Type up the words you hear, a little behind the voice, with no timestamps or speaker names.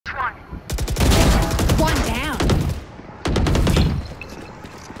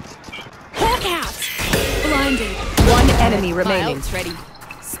enemy remaining. Ready.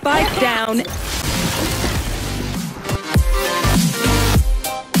 Spike down.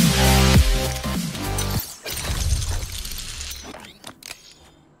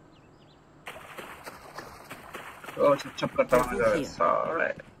 Oh, chap करता हूँ साले.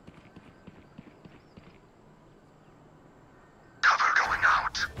 Cover going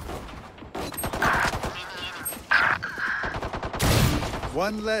out.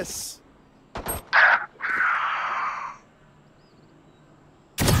 One less.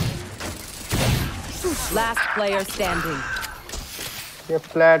 Last player standing. ये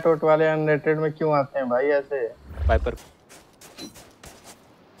flat out वाले unrated में क्यों आते हैं भाई ऐसे? वाइपर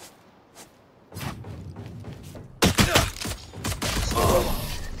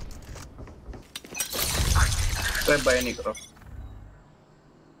बाय नहीं करो.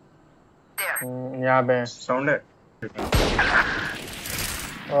 यहाँ पे साउंड है.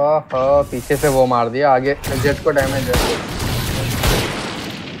 ओहो पीछे से वो मार दिया. आगे जेट को डैमेज है ना.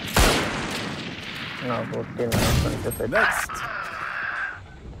 49 Next.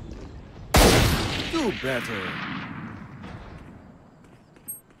 Do better.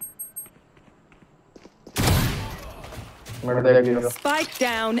 Spike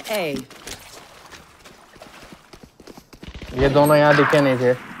down A. ये दोनों यहाँ दिखे नहीं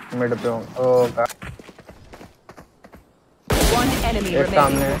थे. मिड पे हूँ. ओह One enemy एक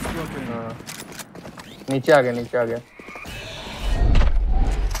सामने. remaining. नीचे आ गया. नीचे आ गया.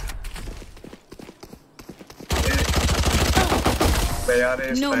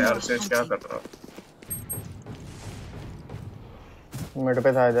 यार से क्या कर रहा? मिड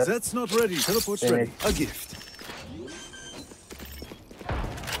पे था इधर. That's not ready. Teleport's ready. A gift.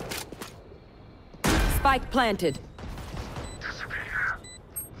 Spike planted.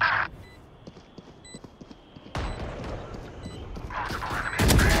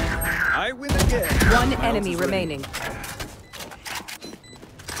 I win again. One enemy remaining.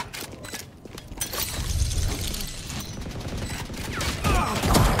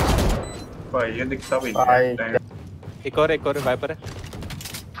 भाई ये दिखता भी नहीं. एक और वाइपर है.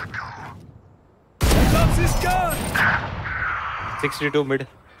 Loves his gun. 62 मिड.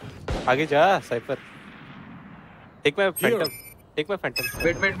 आगे जा साइपर. एक मैं Phantom.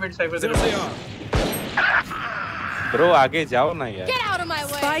 Wait cyber There they are. Bro आगे जाओ ना यार. Get out of my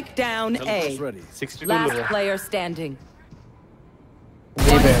way. Spike down Teleport's A. ready. 62 Last लोग. player standing.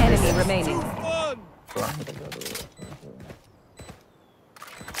 जी One पे. enemy remaining. One.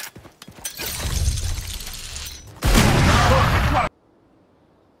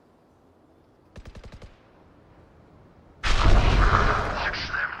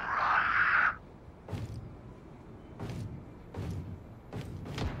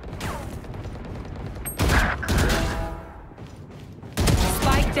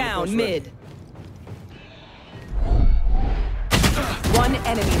 Spike down mid. One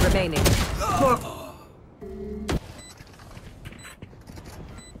enemy remaining.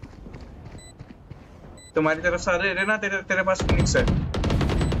 तुम्हारी तरफ सारे रहना. तेरे पास फिनिक्स है.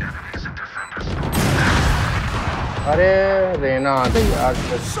 अरे रेना आ गई आज.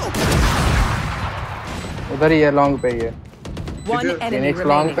 उधर ही है. लॉन्ग पे ही है. One enemy फिनिक्स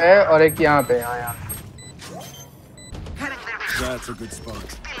लॉन्ग पे remaining. है और एक यहाँ पे. यहाँ That's a good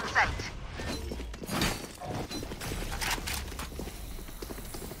spot.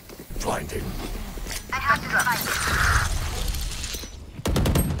 Blinding.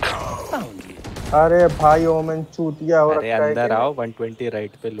 अरे भाई ओमन चूतिया हो अरे रखा है. अंदर आओ. 120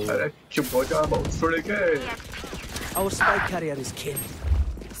 राइट पे लो. अरे चुप हो जा. बहुत थोड़े के. Our spike carrier is killed.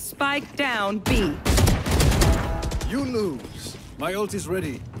 Spike down B. You lose. My ult is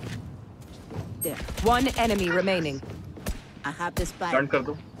ready. There. One enemy remaining. I have the spike. Turn कर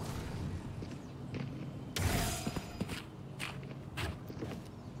दो.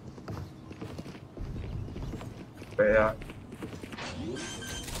 यार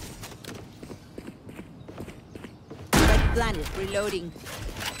Red planet reloading.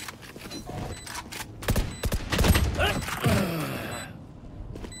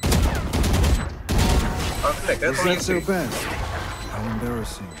 Was that so bad? How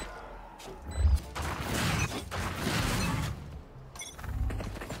embarrassing.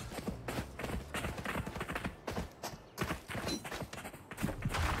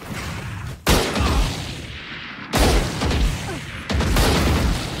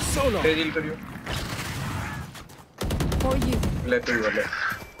 Deal करियो. For you. लेते ही वाले.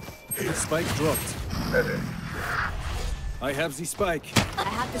 The spike dropped. अरे I have the spike. I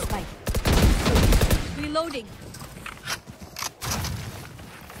have the spike. Reloading.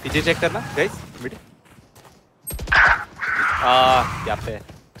 पीछे check करना guys. Mid. यहाँ पे.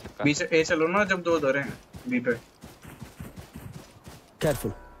 बी से ए चलो ना. जब दो उधर हैं बी पे.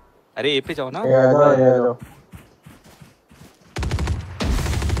 Careful. अरे ए पे जाओ ना। ये आ जाओ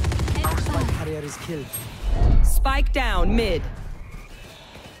Spike carrier is killed. Spike down mid.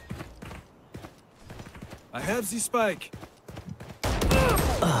 I have the spike.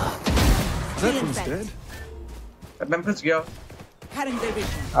 That one's dead. मैं फंस गया। Cutting their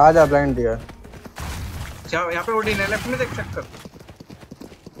vision. आ जा ब्लाइंड दिया यहाँ पे ओडी ने लेफ्ट में देख चेक कर।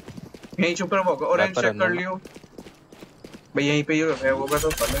 यहीं छुप रहा होगा। ऑरेंज चेक कर लियो। भाई यहीं पे ही है होगा तो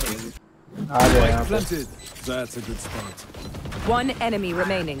पता नहीं। आ जा यहाँ पे Planted. That's a good spot. One enemy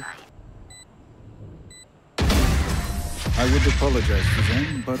remaining. I would apologize to them,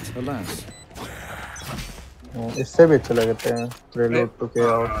 but alas. इससे भी अच्छे लगते हैं प्रीलोड टू के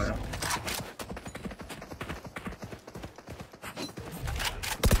out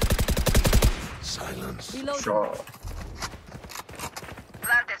Reloading. Sure.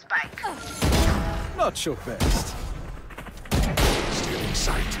 Not your best.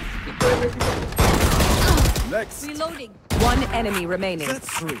 Next. Reloading. One enemy remaining. That's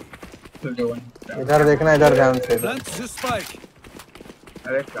three. इधर देखना इधर ध्यान से Plant the spike.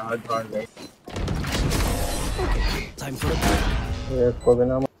 अरे क्या भाग गए। Time for a break. ये को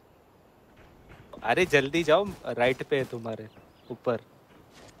बिना अरे जल्दी जाओ राइट पे है तुम्हारे ऊपर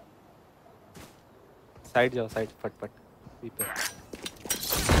साइड जाओ साइड फटफट बी पे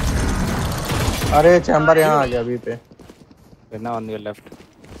अरे चैम्बर यहाँ आ गया बी पे ना ऑन योर लेफ्ट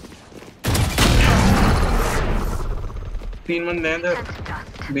 3 बंदे हैं इधर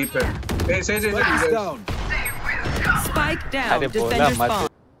बी पे ए से Spike is down. Spike down. अरे बोला Defender मत spawn.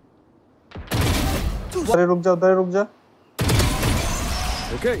 अरे रुक जा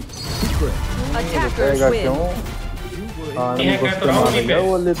Okay. Deep breath. Attackers रुकेगा win. क्यों हाँ नहीं कुछ तो मार गया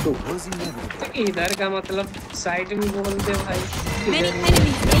वो ले तू Was inevitable. इधर का मतलब साइड में बोलते भाई। Many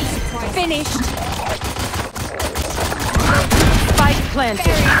enemies. Finished. Spike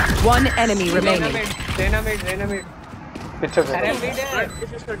planted. One enemy remaining. रेनामेड पीछे से अरे वीडियो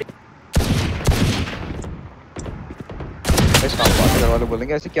इस काम बात वाले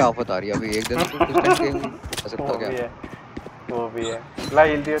बोलेंगे ऐसे क्या आफत आ रही है अभी एक दिन तो कुछ टाइम गेम ऐसे तो क्या वो भी है ला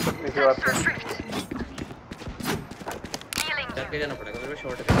हिल दिया तो किसी बात पे करके जाना पड़ेगा मेरे को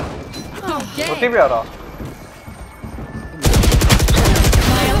शॉट होती भी आ रहा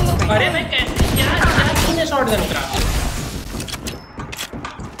अरे मैं क्या तूने शॉट देना उतरा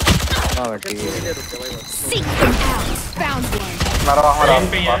हां बेटी Seek them out. Found one. मारा हमारा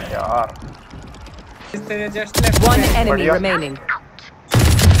बात यार इस तरह जस्ट लेफ्ट One enemy बढ़िया। remaining.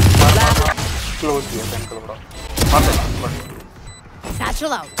 क्लोज दिया सेंटर बड़ा मार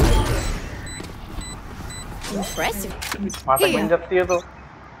Satchel out. Impressive. माता बन जाती है तो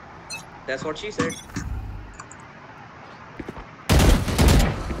that's what she said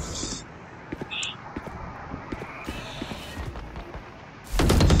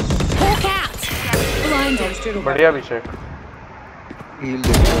Hawk out. Blinded. बढ़िया अभिषेक हील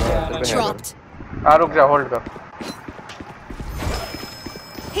दे Dropped. आ रुक जा होल्ड कर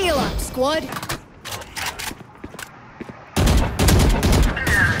Heal up, squad.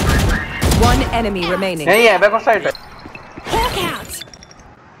 One enemy remaining. यही है बैक साइड है Hawk out.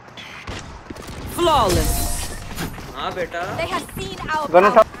 Flawless. हां बेटा They have seen our gun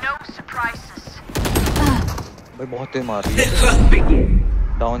उठा भाई बहुत तेज मार रही है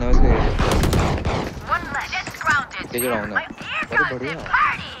डाउन है वैसे ये जो डाउन है अरे बढ़िया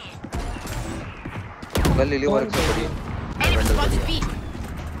कल ले लियो वर्क से बढ़िया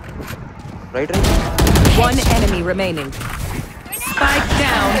right One enemy remaining. Spike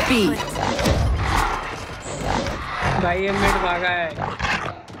down B. भाई ये मिड भागा है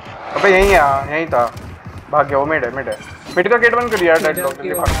अबे यहीं था भाग गया वो मिड है का गेट बंद कर दिया डेड लॉक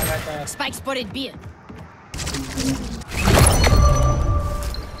के भाग Spike spotted B.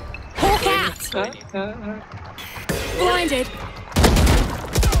 Hawk out. Blinded.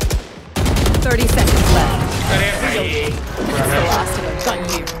 30 seconds left. अरे भाई It's the last of them. Gun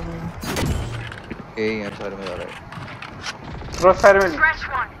here. यही है सारे में जा रहा है क्रॉस फायर में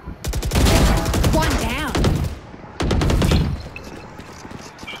One down.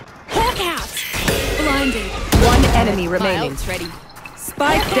 Hawk out. Blinded. One enemy remaining. Files ready.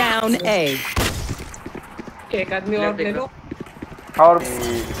 Spike down A. एक आदमी और ले लो और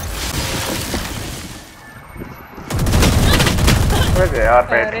वैसे यार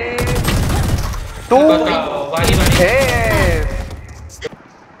पेट अरे तू वाली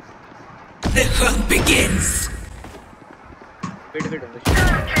The hunt begins.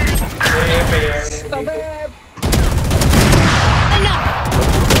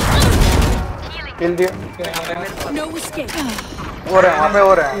 किल दिया No escape. हो रहे हैं वहां पे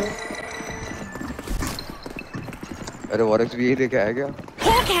हो रहे हैं अरे वॉरेक्स भी यही लेके आया क्या?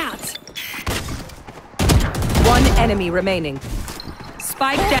 Hawk out. One enemy remaining.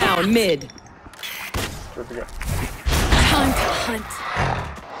 Spike down mid. Time to hunt.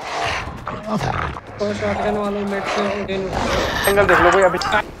 तो शॉटगन वालों मिड से उड़ेन एंगल देख लो कोई अभी।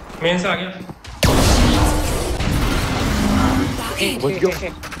 मेन से आ गया बच गया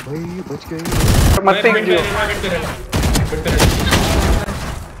भाई, बच गए। मत फेंक दियो।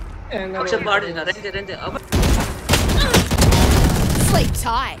 अक्षर बाहर देना रहने अब Sleep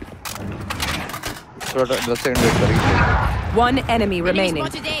tight. थोड़ा 10 सेकंड वेट करेंगे। One enemy remaining.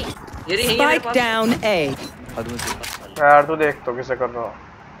 Spotted A. Spike down A. आदमी से यार तू देख तो किसे कर रहा हो।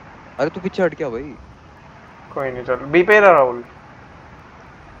 अरे तू पीछे हट गया भाई। कोई नहीं चल बी पे रहा राहुल।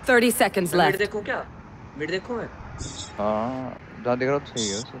 30 seconds mid left. देखूं क्या? मिड देखूं मैं? हां जहां देख रहा हूं सही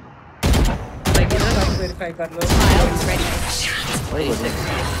है वैसे। वेरीफाई कर लो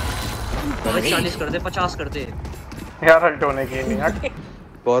भाई 40 कर दे 50 कर दे यार हल्ट होने की नहीं हट।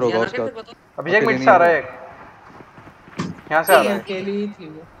 और होगा उसका। अभी एक मिड से आ रहा है एक। यहां से आ रहा है। अकेली थी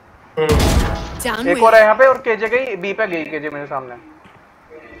वो। Down एक और है यहाँ पे और केजे गई बी पे गई केजे मेरे सामने।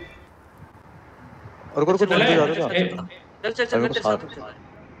 और कुछ चल जा रहा था। चल मैं तेरे साथ हूं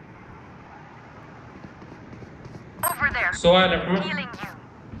सो है लेफ्ट में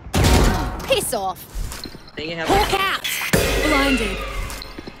Piss off. नहीं है Hawk out. Blinded.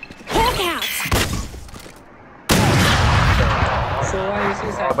 Hawk out. सो है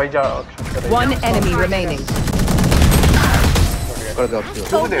इसी साइड भाई जा। One enemy remaining. कर दो आपसे।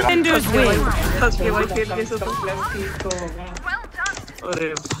 Defenders win. के भाई खेल के सो अरे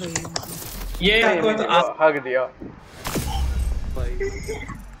भाई ये आपको तो हक दिया।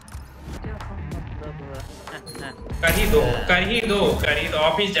 कर ही दो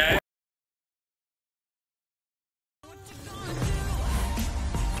ऑफिस जाए